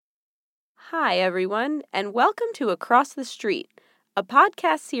Hi, everyone, and welcome to Across the Street, a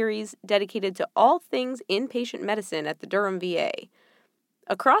podcast series dedicated to all things inpatient medicine at the Durham VA.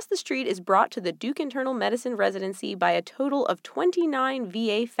 Across the Street is brought to the Duke Internal Medicine residency by a total of 29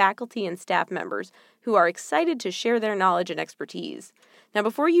 VA faculty and staff members who are excited to share their knowledge and expertise. Now,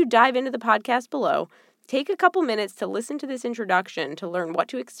 before you dive into the podcast below, take a couple minutes to listen to this introduction to learn what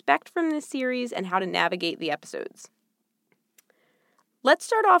to expect from this series and how to navigate the episodes. Let's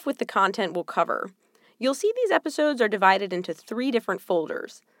start off with the content we'll cover. You'll see these episodes are divided into 3 different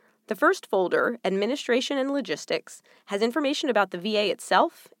folders. The first folder, Administration and Logistics, has information about the VA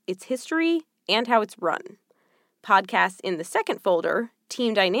itself, its history, and how it's run. Podcasts in the second folder,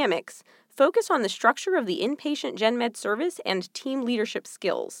 Team Dynamics, focus on the structure of the inpatient gen med service and team leadership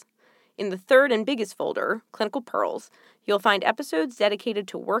skills. In the third and biggest folder, Clinical Pearls, you'll find episodes dedicated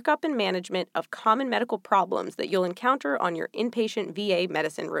to workup and management of common medical problems that you'll encounter on your inpatient VA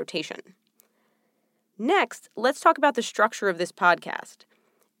medicine rotation. Next, let's talk about the structure of this podcast.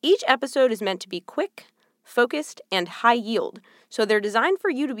 Each episode is meant to be quick, focused, and high yield, so they're designed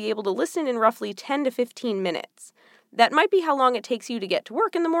for you to be able to listen in roughly 10 to 15 minutes. That might be how long it takes you to get to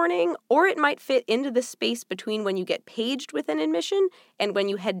work in the morning, or it might fit into the space between when you get paged with an admission and when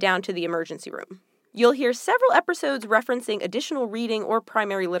you head down to the emergency room. You'll hear several episodes referencing additional reading or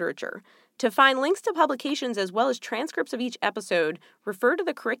primary literature. To find links to publications as well as transcripts of each episode, refer to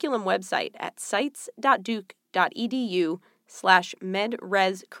the curriculum website at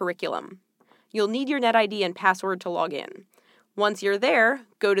sites.duke.edu/medrescurriculum. You'll need your NetID and password to log in. Once you're there,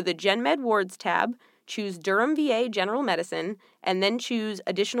 go to the Gen Med Wards tab, choose Durham VA General Medicine, and then choose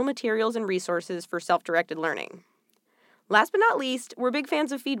Additional Materials and Resources for Self-Directed Learning. Last but not least, we're big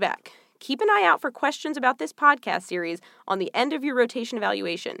fans of feedback. Keep an eye out for questions about this podcast series on the end of your rotation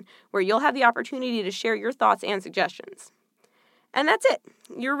evaluation, where you'll have the opportunity to share your thoughts and suggestions. And that's it.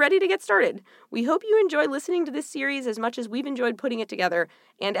 You're ready to get started. We hope you enjoy listening to this series as much as we've enjoyed putting it together.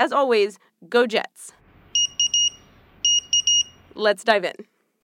 And as always, go Jets. Let's dive in.